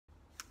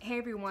Hey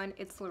everyone,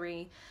 it's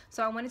Laree.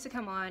 So I wanted to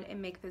come on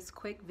and make this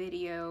quick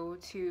video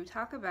to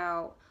talk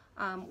about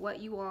what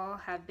you all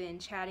have been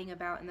chatting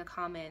about in the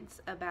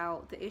comments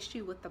about the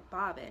issue with the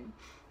bobbin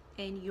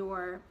in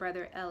your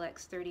Brother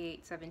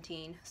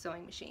LX3817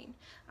 sewing machine.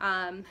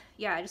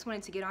 Yeah, I just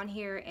wanted to get on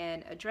here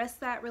and address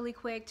that really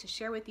quick to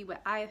share with you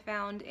what I have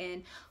found,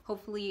 and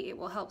hopefully it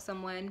will help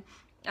someone.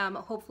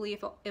 Hopefully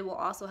it will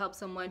also help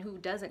someone who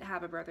doesn't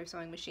have a Brother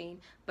sewing machine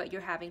but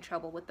you're having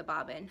trouble with the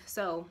bobbin.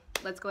 So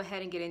let's go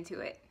ahead and get into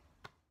it.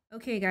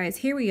 Okay guys,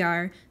 here we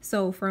are.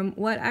 So from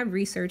what I've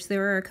researched,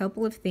 there are a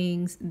couple of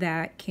things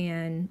that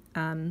can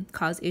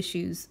cause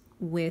issues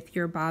with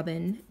your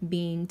bobbin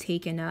being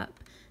taken up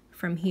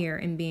from here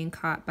and being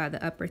caught by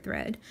the upper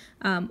thread.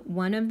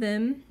 One of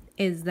them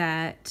is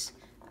that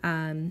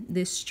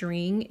this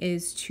string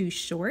is too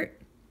short.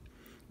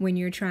 When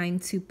you're trying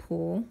to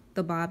pull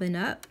the bobbin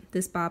up,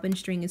 this bobbin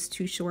string is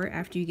too short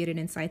after you get it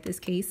inside this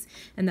case.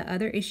 And the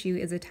other issue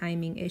is a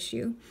timing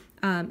issue.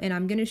 And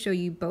I'm gonna show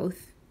you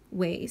both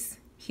ways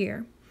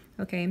here.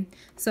 Okay,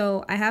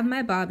 so I have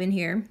my bobbin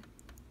here,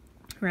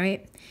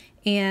 right?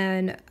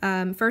 And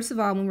first of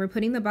all, when we're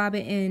putting the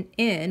bobbin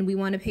in, we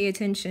want to pay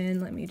attention.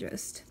 Let me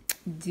just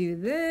do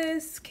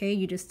this. Okay,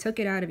 you just took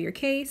it out of your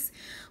case.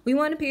 We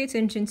want to pay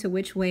attention to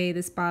which way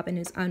this bobbin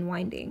is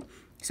unwinding.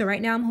 So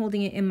right now I'm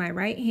holding it in my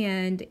right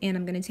hand, and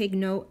I'm going to take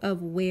note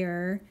of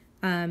where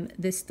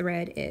this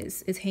thread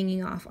is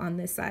hanging off on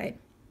this side.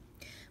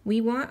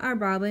 We want our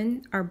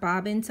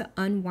bobbin to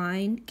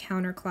unwind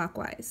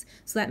counterclockwise.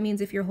 So that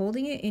means if you're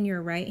holding it in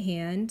your right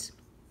hand,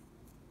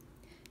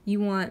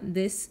 you want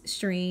this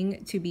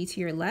string to be to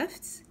your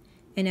left,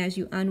 and as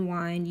you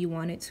unwind, you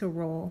want it to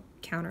roll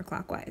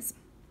counterclockwise.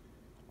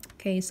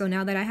 Okay, so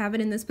now that I have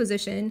it in this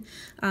position,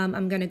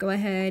 I'm gonna go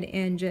ahead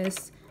and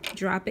just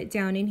drop it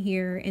down in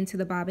here into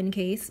the bobbin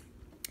case.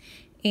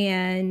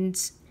 And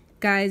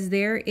guys,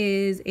 there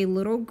is a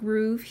little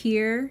groove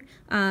here.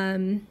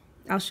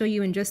 I'll show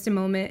you in just a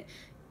moment.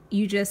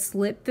 You just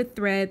slip the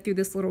thread through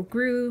this little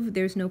groove.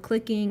 There's no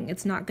clicking.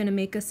 It's not going to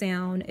make a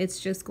sound. It's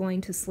just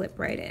going to slip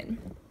right in.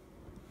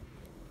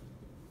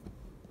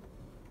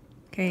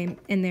 Okay,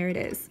 and there it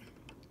is.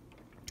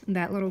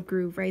 That little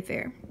groove right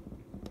there.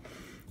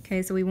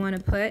 Okay, so we want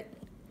to put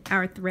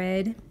our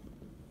thread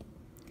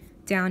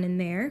down in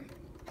there.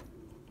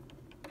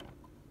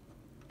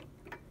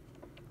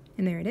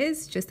 And there it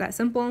is, just that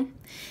simple.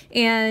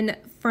 And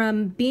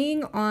from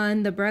being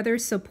on the Brother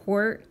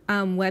Support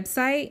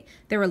website,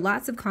 there were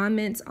lots of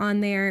comments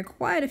on there.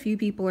 Quite a few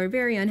people are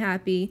very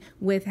unhappy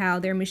with how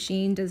their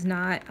machine does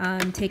not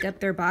take up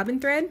their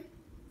bobbin thread.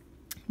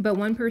 But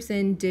one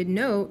person did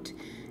note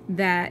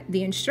that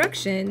the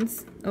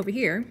instructions over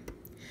here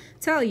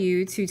tell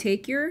you to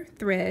take your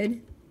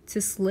thread, to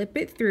slip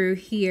it through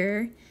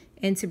here,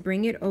 and to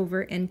bring it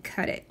over and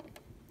cut it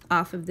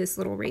off of this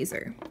little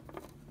razor.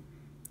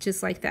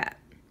 Just like that.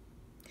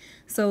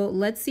 So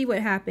let's see what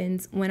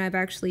happens when I've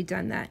actually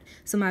done that.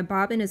 So my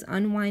bobbin is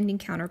unwinding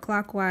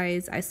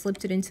counterclockwise. I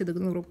slipped it into the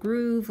little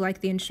groove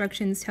like the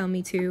instructions tell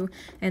me to,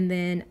 and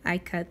then I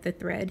cut the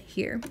thread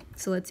here.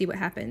 So let's see what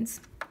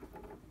happens.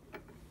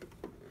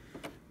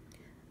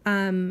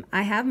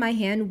 I have my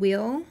hand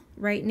wheel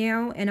right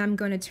now, and I'm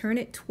going to turn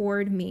it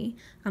toward me.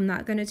 I'm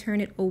not going to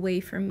turn it away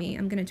from me.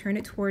 I'm going to turn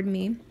it toward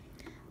me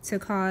to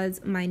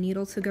cause my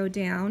needle to go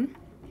down.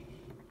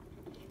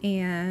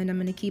 And I'm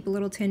going to keep a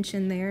little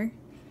tension there.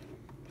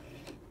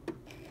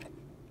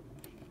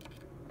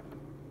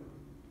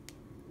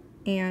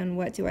 And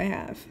what do I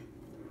have?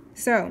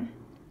 So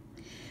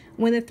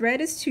when the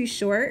thread is too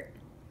short,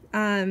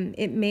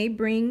 it may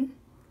bring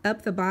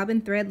up the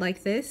bobbin thread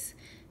like this.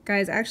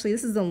 Guys, actually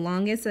this is the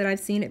longest that I've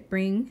seen it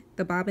bring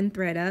the bobbin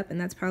thread up, and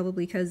that's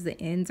probably because the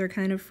ends are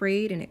kind of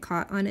frayed and it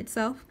caught on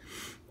itself.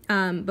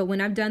 But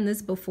when I've done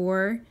this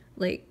before,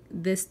 like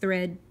this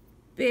thread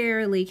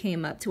barely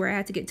came up to where I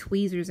had to get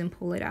tweezers and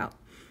pull it out.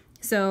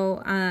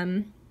 So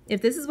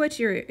if this is what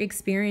you're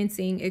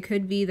experiencing, it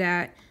could be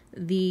that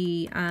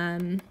the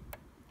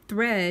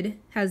thread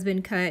has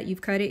been cut.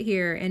 You've cut it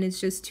here and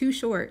it's just too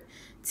short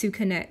to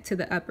connect to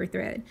the upper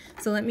thread.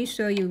 So let me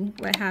show you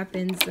what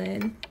happens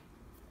then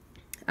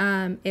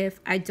if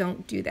I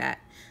don't do that.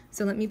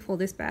 So let me pull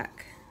this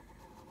back.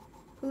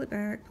 Pull it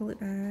back,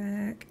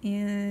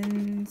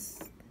 and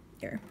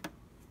there.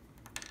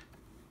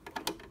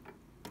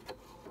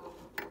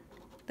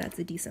 That's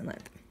a decent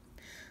length.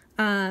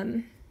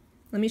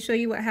 Let me show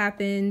you what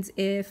happens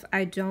if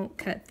I don't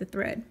cut the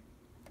thread.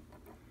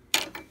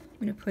 I'm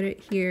gonna put it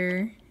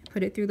here,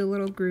 put it through the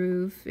little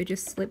groove. It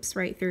just slips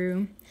right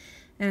through,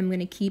 and I'm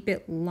gonna keep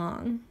it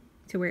long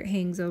to where it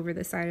hangs over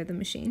the side of the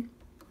machine.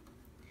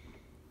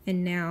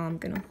 And now I'm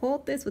gonna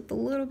hold this with a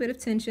little bit of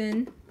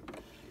tension,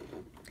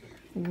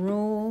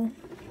 roll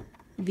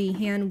the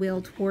hand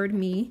wheel toward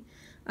me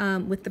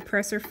with the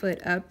presser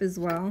foot up as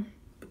well.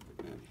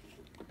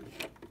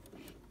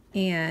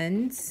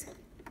 And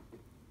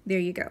there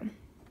you go.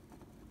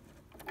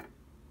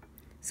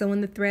 So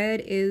when the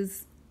thread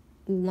is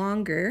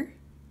longer,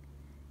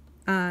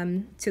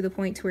 to the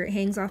point to where it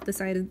hangs off the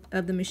side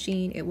of the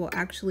machine, it will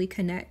actually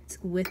connect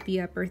with the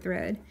upper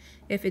thread.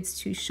 If it's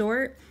too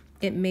short,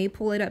 it may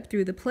pull it up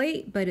through the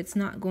plate, but it's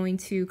not going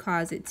to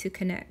cause it to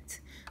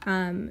connect.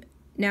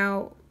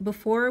 Now,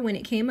 before, when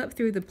it came up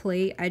through the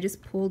plate, I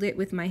just pulled it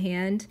with my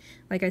hand.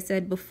 Like I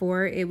said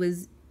before, it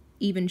was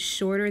even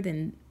shorter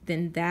than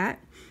that,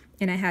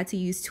 and I had to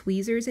use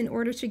tweezers in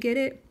order to get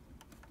it.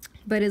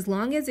 But as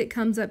long as it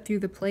comes up through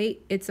the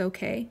plate, it's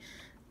okay.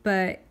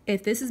 But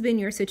if this has been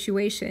your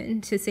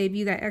situation, to save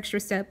you that extra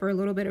step or a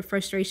little bit of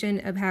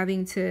frustration of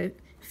having to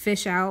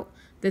fish out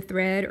the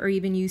thread or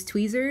even use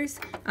tweezers,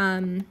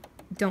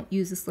 don't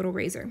use this little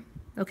razor.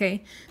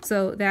 Okay,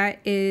 so that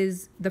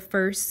is the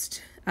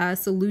first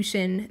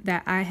solution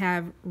that I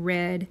have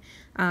read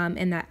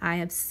and that I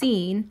have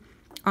seen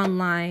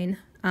online,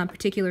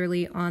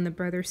 particularly on the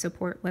Brother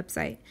Support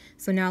website.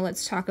 So now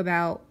let's talk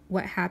about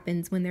what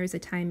happens when there's a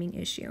timing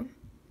issue.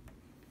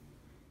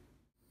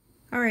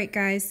 All right,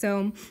 guys,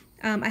 so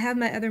I have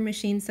my other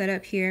machine set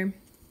up here,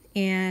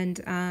 and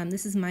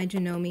this is my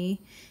Janome,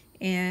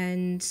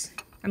 and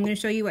I'm going to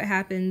show you what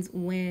happens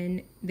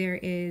when there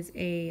is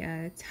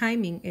a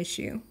timing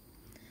issue,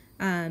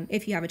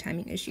 if you have a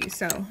timing issue.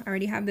 So I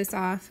already have this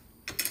off,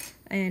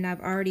 and I've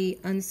already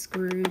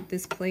unscrewed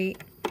this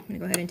plate. I'm going to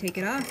go ahead and take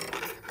it off.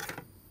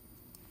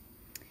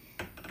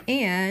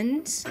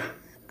 And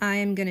I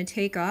am going to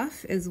take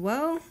off as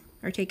well,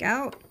 or take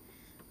out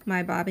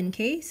my bobbin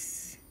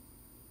case.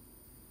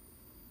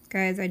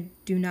 Guys, I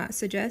do not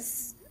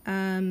suggest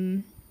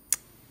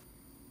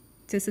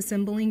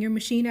disassembling your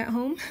machine at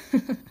home.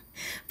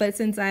 But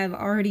since I have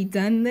already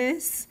done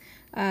this,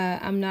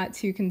 I'm not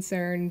too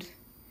concerned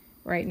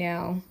right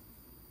now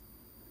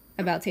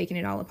about taking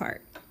it all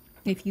apart.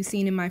 If you've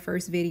seen in my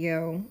first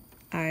video,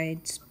 I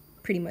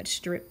pretty much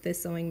stripped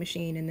this sewing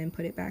machine and then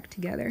put it back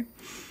together.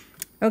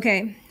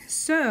 Okay,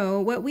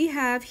 so what we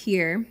have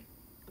here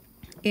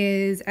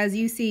is, as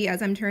you see,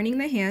 as I'm turning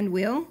the hand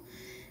wheel,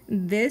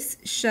 this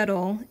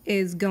shuttle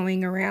is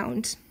going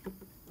around.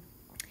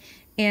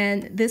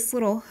 And this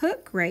little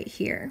hook right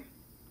here,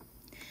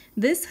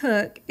 this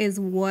hook is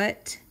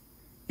what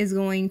is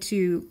going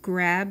to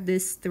grab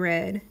this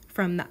thread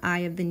from the eye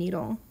of the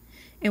needle.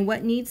 And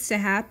what needs to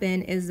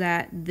happen is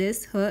that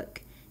this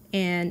hook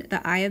and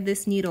the eye of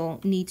this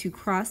needle need to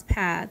cross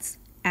paths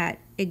at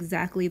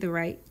exactly the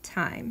right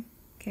time.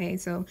 Okay,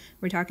 so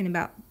we're talking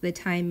about the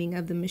timing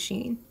of the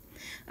machine.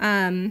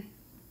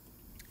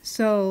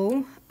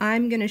 So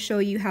I'm going to show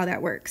you how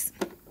that works.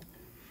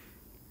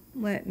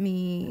 Let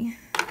me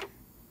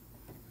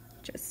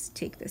just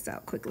take this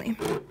out quickly.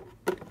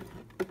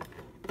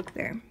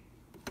 There.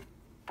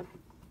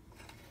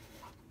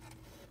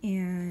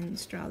 And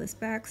just draw this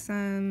back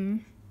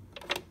some.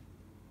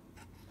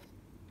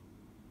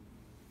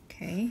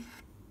 Okay,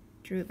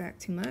 drew it back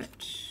too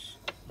much.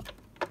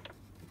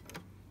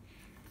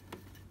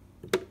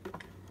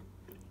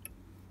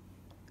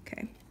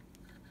 Okay.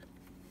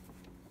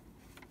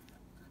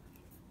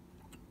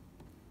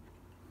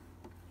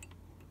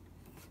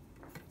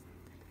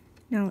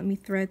 Now let me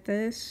thread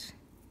this.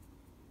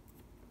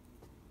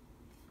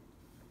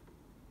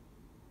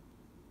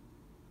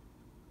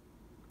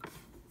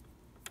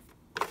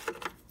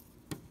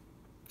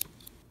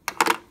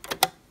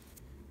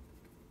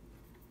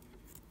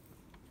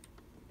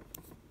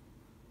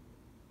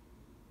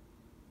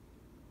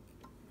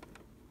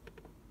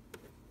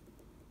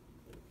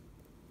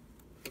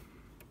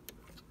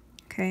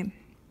 Okay,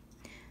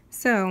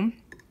 so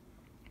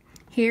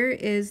here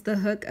is the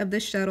hook of the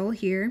shuttle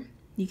here.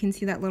 You can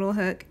see that little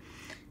hook.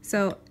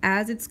 So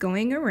as it's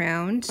going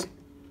around,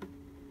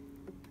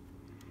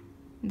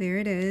 there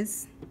it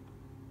is.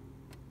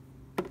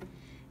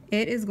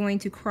 It is going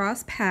to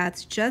cross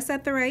paths just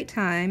at the right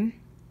time,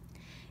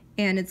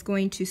 and it's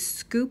going to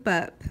scoop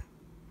up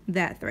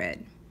that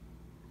thread.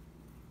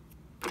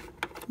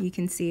 You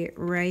can see it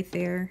right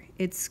there.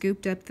 It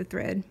scooped up the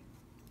thread.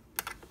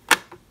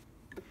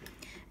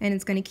 And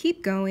it's going to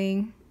keep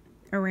going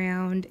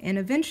around, and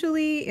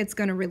eventually it's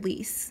going to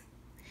release.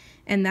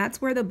 And that's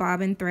where the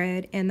bobbin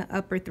thread and the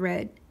upper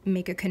thread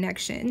make a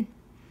connection.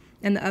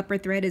 And the upper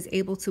thread is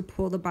able to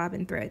pull the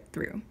bobbin thread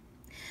through.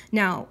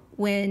 Now,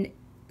 when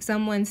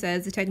someone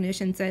says, the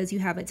technician says you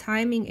have a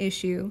timing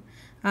issue,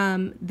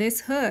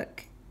 this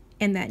hook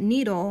and that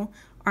needle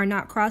are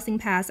not crossing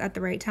paths at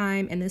the right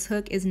time, and this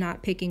hook is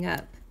not picking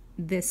up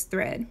this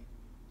thread.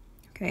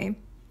 Okay.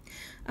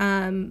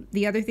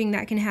 The other thing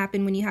that can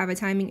happen when you have a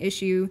timing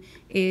issue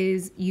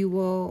is you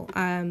will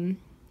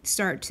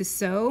start to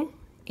sew,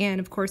 and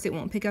of course it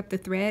won't pick up the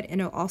thread,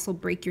 and it'll also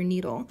break your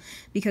needle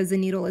because the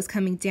needle is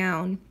coming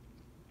down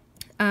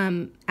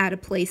at a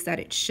place that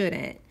it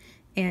shouldn't,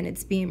 and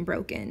it's being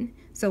broken.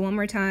 So one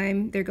more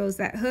time, there goes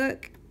that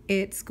hook.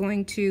 It's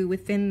going to,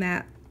 within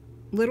that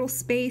little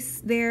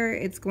space there,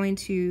 it's going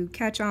to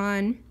catch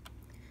on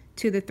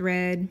to the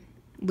thread,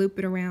 loop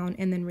it around,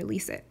 and then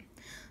release it.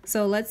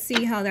 So let's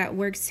see how that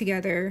works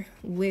together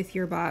with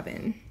your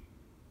bobbin.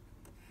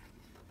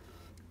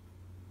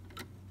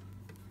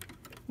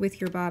 With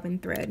your bobbin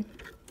thread.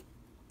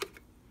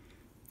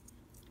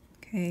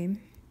 Okay,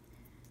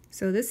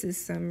 So this is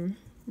some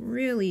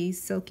really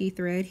silky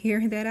thread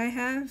here that I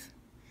have.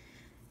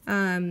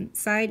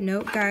 Side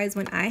note, guys,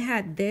 when I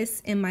had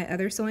this in my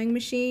other sewing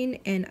machine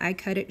and I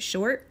cut it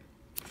short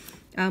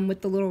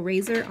with the little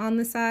razor on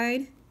the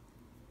side,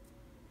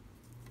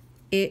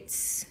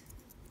 it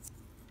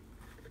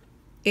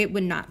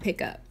would not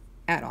pick up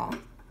at all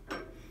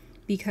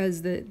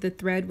because the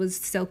thread was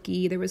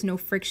silky. There was no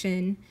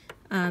friction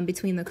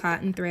between the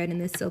cotton thread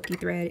and the silky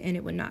thread, and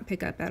it would not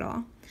pick up at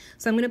all.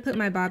 So I'm going to put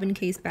my bobbin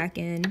case back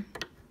in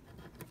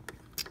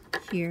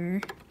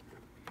here,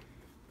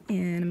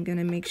 and I'm going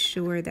to make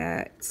sure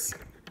that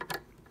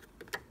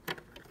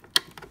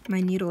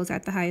my needle is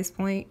at the highest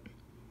point.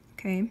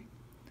 Okay.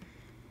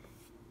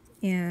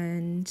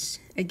 And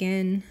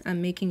again, I'm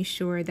making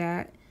sure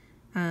that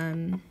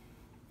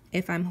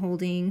if I'm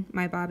holding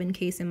my bobbin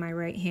case in my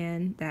right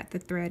hand, that the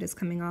thread is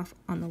coming off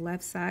on the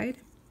left side.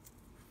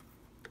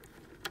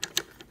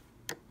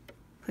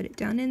 Put it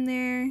down in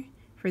there.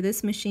 For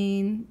this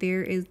machine,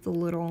 there is the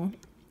little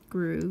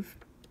groove.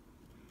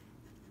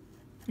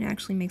 It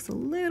actually makes a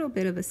little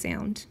bit of a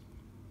sound.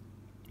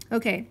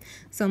 Okay,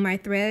 so my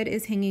thread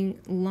is hanging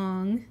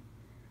long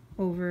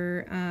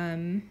over,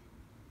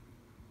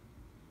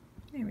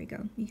 there we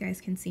go, you guys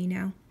can see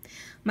now.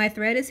 My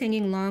thread is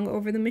hanging long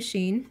over the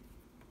machine,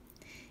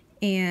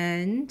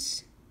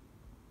 and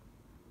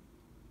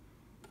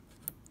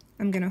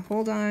I'm gonna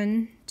hold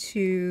on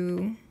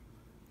to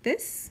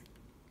this.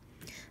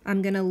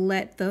 I'm gonna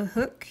let the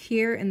hook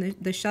here and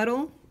the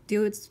shuttle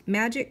do its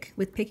magic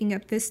with picking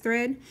up this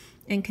thread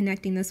and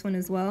connecting this one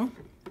as well.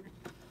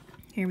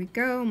 Here we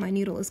go, my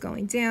needle is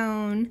going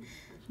down.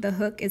 The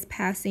hook is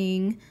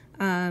passing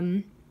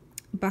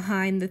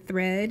behind the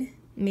thread,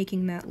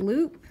 making that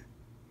loop.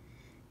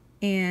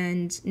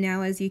 And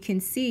now, as you can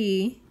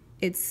see,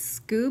 it's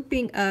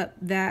scooping up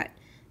that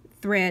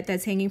thread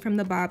that's hanging from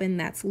the bobbin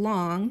that's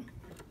long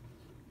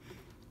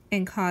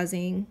and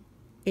causing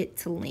it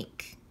to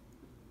link.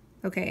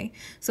 Okay,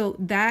 so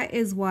that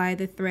is why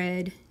the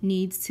thread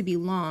needs to be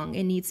long.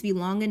 It needs to be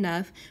long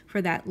enough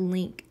for that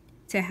link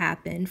to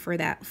happen, for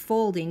that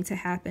folding to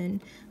happen,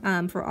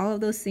 for all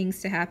of those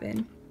things to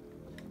happen.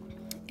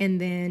 And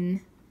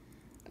then,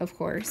 of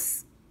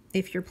course,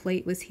 if your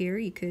plate was here,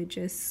 you could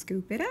just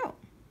scoop it out.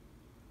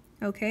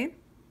 Okay,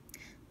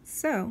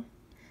 so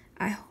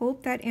I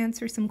hope that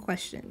answers some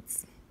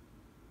questions.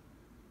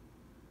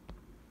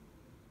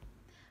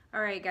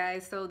 All right,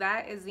 guys, so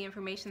that is the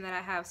information that I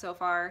have so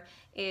far.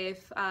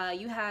 If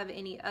you have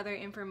any other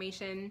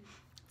information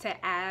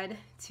to add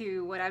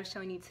to what I've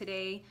shown you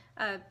today,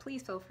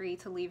 please feel free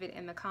to leave it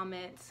in the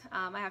comments.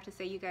 I have to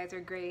say, you guys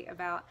are great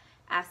about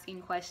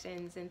asking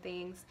questions and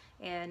things,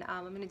 and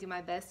I'm going to do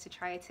my best to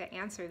try to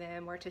answer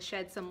them or to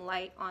shed some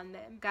light on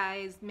them.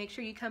 Guys, make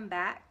sure you come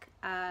back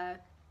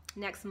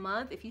next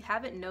month. If you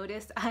haven't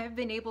noticed, I've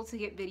been able to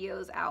get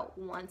videos out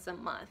once a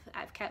month.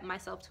 I've kept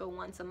myself to a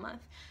once a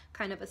month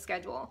kind of a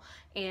schedule,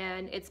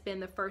 and it's been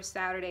the first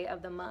Saturday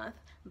of the month.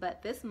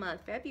 But this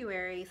month,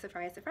 February,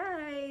 surprise,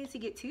 surprise, you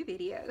get 2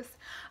 videos.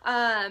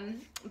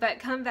 But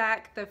come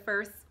back the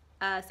first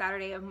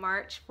Saturday of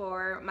March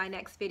for my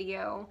next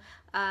video.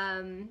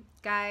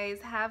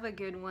 Guys, have a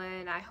good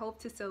one. I hope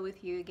to sew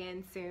with you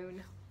again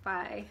soon.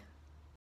 Bye.